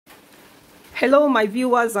Hello my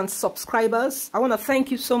viewers and subscribers. I want to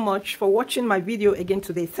thank you so much for watching my video again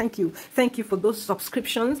today. Thank you for those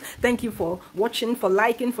subscriptions. Thank you for watching, for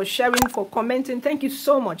liking, for sharing, for commenting. Thank you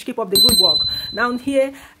so much. Keep up the good work. Now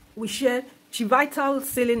here we share Chivital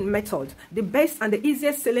selling method, the best and the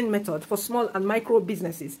easiest selling method for small and micro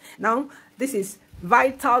businesses. Now this is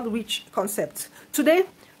vital rich concept. Today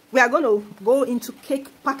we are going to go into cake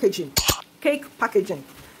packaging.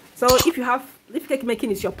 So if cake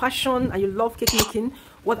making is your passion and you love cake making,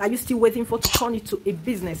 what are you still waiting for to turn it to a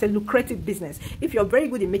business, a lucrative business? If you're very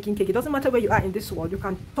good in making cake, it doesn't matter where you are in this world, you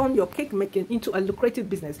can turn your cake making into a lucrative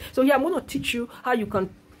business. So here I'm going to teach you how you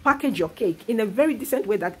can package your cake in a very decent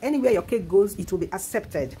way that anywhere your cake goes, it will be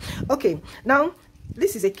accepted. Okay, now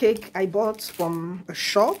this is a cake I bought from a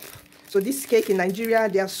shop. So this cake in Nigeria,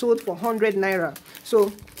 they are sold for 100 naira.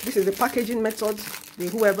 So this is the packaging method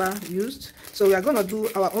whoever used. So we are going to do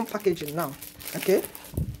our own packaging now. Okay,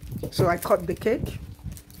 so I cut the cake.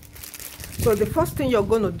 So the first thing you're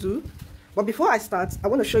going to do, but before I start, I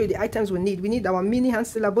want to show you the items we need. We need our mini hand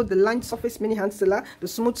sealer, both the lined surface mini hand sealer, the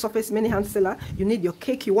smooth surface mini hand sealer. You need your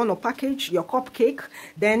cake you want to package, your cupcake.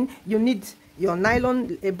 Then you need your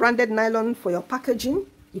nylon, a branded nylon for your packaging.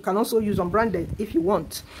 You can also use unbranded if you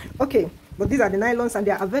want. Okay, but these are the nylons and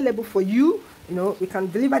they are available for you. You know, we can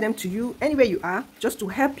deliver them to you anywhere you are, just to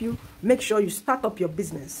help you make sure you start up your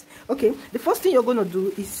business. Okay, the first thing you're going to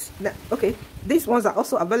do is that, okay, these ones are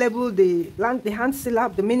also available, the hand sealer,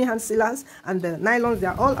 the mini hand sealers and the nylons, they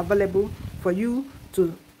are all available for you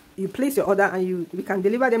to, you place your order and we can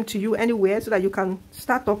deliver them to you anywhere so that you can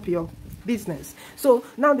start up your business. So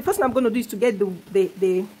now the first thing I'm going to do is to get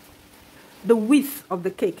the width of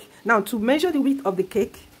the cake. Now to measure the width of the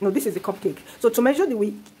cake, this is the cupcake. So to measure the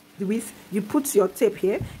width, you put your tape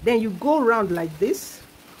here, then you go around like this.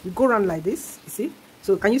 You go around like this, you see.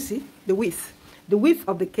 So can you see the width? The width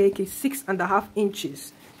of the cake is 6.5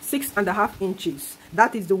 inches. 6.5 inches.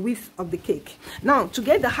 That is the width of the cake. Now to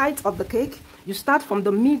get the height of the cake, you start from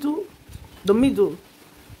the middle, the middle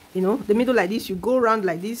like this. You go around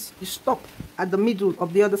like this, you stop at the middle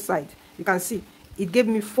of the other side. You can see it gave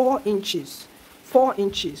me 4 inches. 4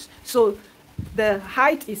 inches. So the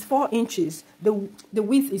height is 4 inches. The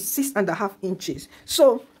width is 6.5 inches.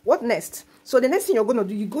 So what next? So the next thing you're going to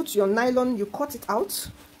do, you go to your nylon, you cut it out.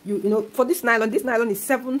 For this nylon is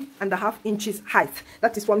 7.5 inches height.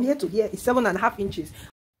 That is from here to here is 7.5 inches.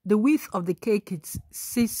 The width of the cake is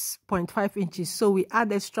 6.5 inches. So we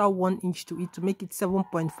add extra 1 inch to it to make it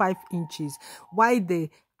 7.5 inches. While the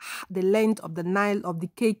length of the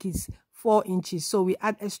cake is 4 inches, so we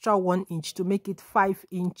add extra 1 inch to make it 5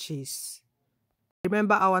 inches.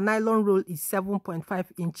 Remember, our nylon roll is 7.5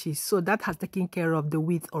 inches, so that has taken care of the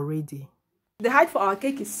width already. The height for our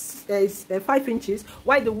cake is 5 inches,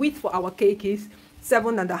 while the width for our cake is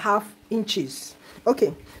 7.5 inches.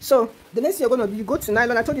 Okay, so the next thing you're going to do, you go to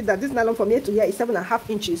nylon. I told you that this nylon from here to here is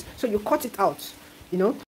 7.5 inches, so you cut it out.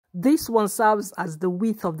 This one serves as the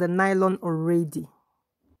width of the nylon already.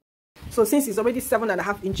 So since it's already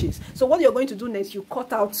 7.5 inches, so what you're going to do next, you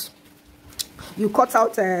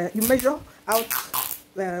measure out,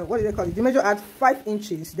 what do they call it? You measure out 5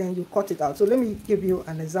 inches, then you cut it out. So let me give you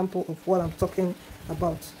an example of what I'm talking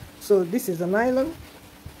about. So this is the nylon.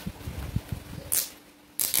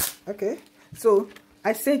 Okay, so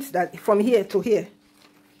I said that from here to here,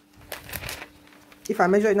 if I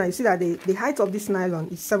measure it now, you see that the height of this nylon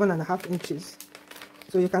is 7.5 inches.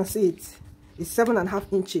 So you can see it's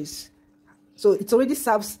 7.5 inches. So it already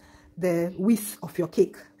serves the width of your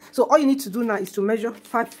cake. So all you need to do now is to measure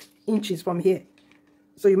 5 inches from here.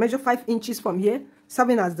 So you measure 5 inches from here,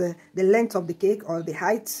 serving as the length of the cake or the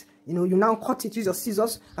height. You now cut it, use your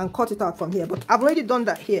scissors and cut it out from here. But I've already done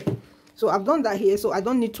that here. So I've done that here, so I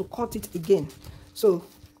don't need to cut it again. So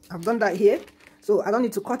I've done that here, so I don't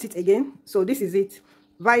need to cut it again. So this is it.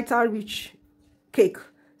 Vital Rich Cake.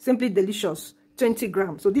 Simply delicious. 20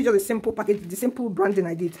 grams. So this is just a simple package, the simple branding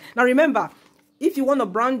I did. Now remember, if you want to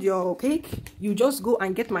brand your cake, you just go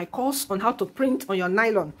and get my course on how to print on your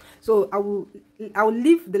nylon. So I will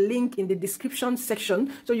leave the link in the description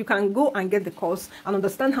section so you can go and get the course and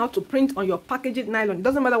understand how to print on your packaging nylon. It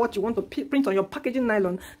doesn't matter what you want to print on your packaging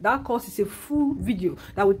nylon. That course is a full video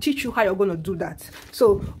that will teach you how you're going to do that.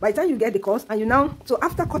 So by the time you get the course and so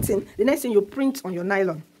after cutting, the next thing you print on your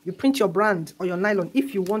nylon. You print your brand on your nylon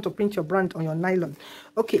if you want to print your brand on your nylon.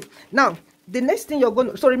 Okay, now the next thing you're going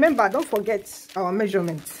to, so remember, don't forget our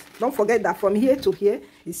measurement. Don't forget that from here to here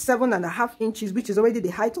is 7.5 inches, which is already the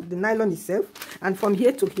height of the nylon itself. And from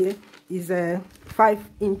here to here is 5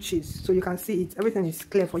 inches. So you can see it. Everything is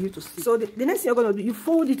clear for you to see. So the next thing you're going to do, you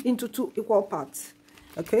fold it into 2 equal parts.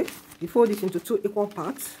 Okay, you fold it into 2 equal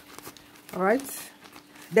parts. All right.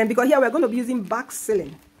 Then because here we're going to be using back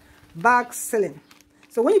sealing. Back sealing.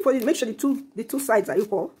 So when you fold it, make sure the two sides are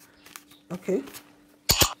equal. Okay.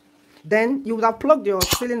 Then you would have plugged your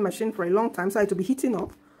sealing machine for a long time, so it will be heating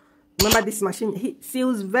up. Remember, this machine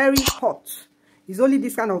seals very hot. It's only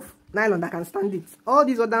this kind of nylon that can stand it. All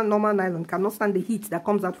these other normal nylon cannot stand the heat that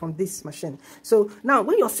comes out from this machine. So now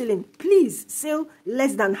when you're sealing, please seal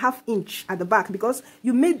less than ½ inch at the back, because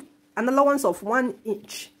you made an allowance of 1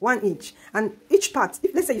 inch, and each part,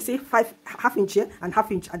 if let's say you say ½ inch here and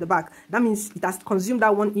 ½ inch at the back, that means it has consumed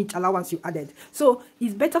that 1 inch allowance you added. So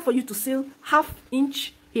it's better for you to seal ½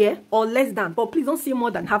 inch here or less than, but please don't seal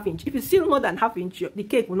more than ½ inch. If you seal more than ½ inch, the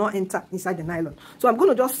cake will not enter inside the nylon. So I'm going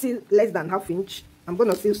to just seal less than ½ inch. I'm going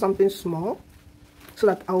to seal something small so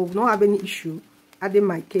that I will not have any issue adding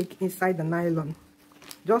my cake inside the nylon.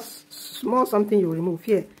 Just small something you remove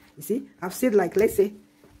here. You see, I've sealed, like, let's say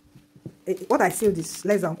what I sealed is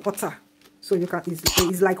less than quarter, so you can,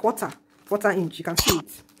 it's like quarter inch. You can see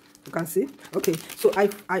it. You can see. Okay, so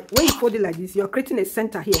when you fold it like this, you're creating a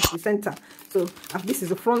center here, the center. So this is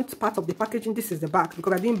the front part of the packaging, this is the back,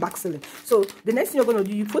 because I'm doing back sealing. So the next thing you're going to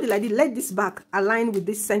do, you fold it like this, let this back align with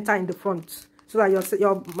this center in the front, so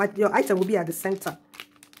that your item will be at the center.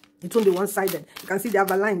 It won't be one-sided. You can see they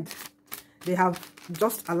have aligned. They have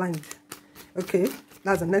just aligned. Okay,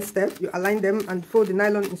 that's the next step. You align them and fold the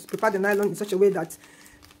nylon, prepare the nylon in such a way that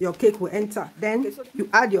your cake will enter. Then you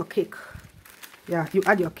add your cake. Yeah, you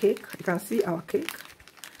add your cake. You can see our cake.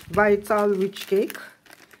 Vital rich cake.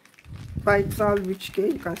 Vital rich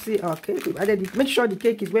cake. You can see our cake. We've added it. Make sure the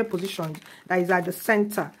cake is well positioned. That is at the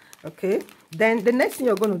center. Okay. Then the next thing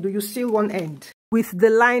you're going to do, you seal one end with the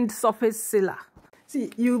lined surface sealer.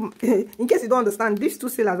 See, in case you don't understand, these two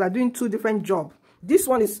sealers are doing two different jobs. This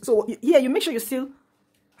one is, so here you make sure you seal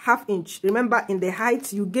 ½ inch. Remember, in the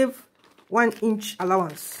height you gave 1 inch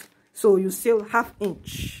allowance, so you seal ½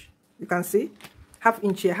 inch. You can see ½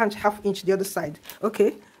 inch here, ½ inch the other side.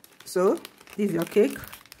 Okay, so this is your cake.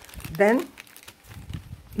 Then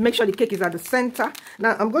make sure the cake is at the center.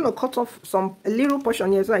 Now I'm going to cut off a little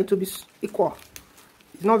portion here so that it will be equal.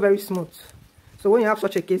 It's not very smooth. So when you have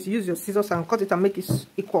such a case, use your scissors and cut it and make it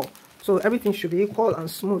equal. So everything should be equal and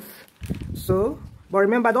smooth. So, but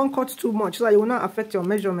remember, don't cut too much so that it will not affect your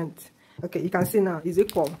measurement. Okay, you can see now it's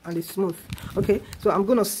equal and it's smooth. Okay, so I'm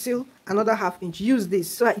going to seal another ½ inch. Use this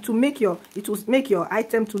so that it will make your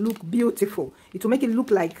item to look beautiful. It will make it look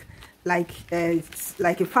like a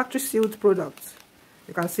factory sealed product.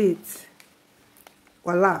 You can see it.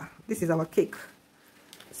 Voila, this is our cake.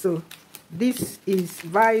 So this is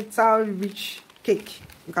Vital Rich cake.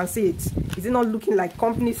 You can see it. Is it not looking like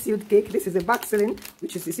company sealed cake? This is a back sealing,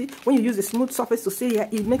 which is, you see, when you use a smooth surface to seal here,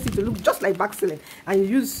 it makes it to look just like back sealing. And you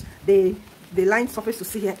use the lined surface to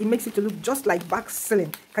seal here, it makes it to look just like back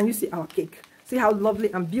sealing. Can you see our cake? See how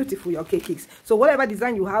lovely and beautiful your cake is. So whatever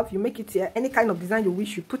design you have, you make it here. Any kind of design you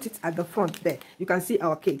wish, you put it at the front there. You can see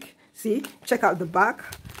our cake. See, check out the back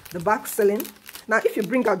sealing. Now, if you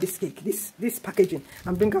bring out this cake, this packaging,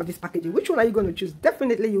 and bring out this packaging, which one are you going to choose?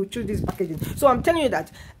 Definitely, you will choose this packaging. So I'm telling you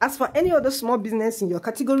that, as for any other small business in your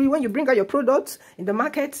category, when you bring out your products in the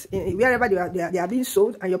market, wherever they are being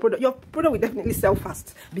sold, and your product will definitely sell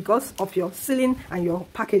fast because of your sealing and your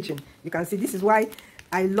packaging. You can see this is why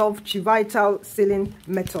I love Chivital sealing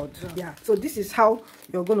method. Yeah. So this is how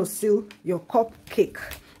you're going to seal your cupcake.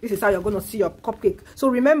 This is how you're going to seal your cupcake. So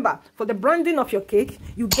remember, for the branding of your cake,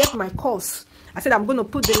 you get my course. I said I'm going to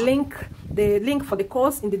put the link for the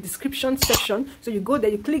course in the description section. So you go there,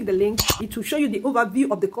 you click the link. It will show you the overview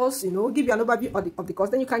of the course, you know, give you an overview of the course.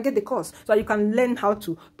 Then you can get the course so you can learn how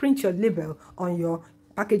to print your label on your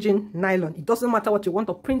packaging nylon. It doesn't matter what you want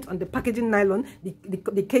to print on the packaging nylon,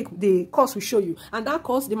 the course will show you. And that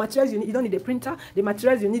course, the materials you need, you don't need a printer. The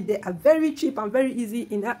materials you need, they are very cheap and very easy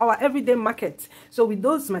in our everyday market. So with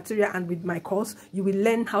those materials and with my course, you will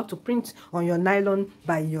learn how to print on your nylon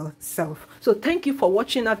by yourself. So thank you for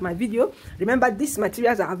watching out my video. Remember, these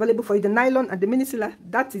materials are available for you, the nylon and the mini sealer.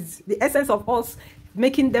 That is the essence of us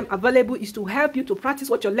making them available, is to help you to practice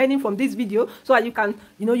what you're learning from this video, so that you can,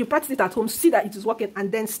 you practice it at home, see that it is working,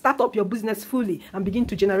 and then start up your business fully and begin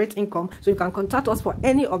to generate income. So you can contact us for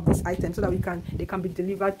any of these items so that they can be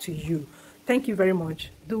delivered to you. Thank you very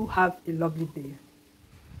much. Do have a lovely day.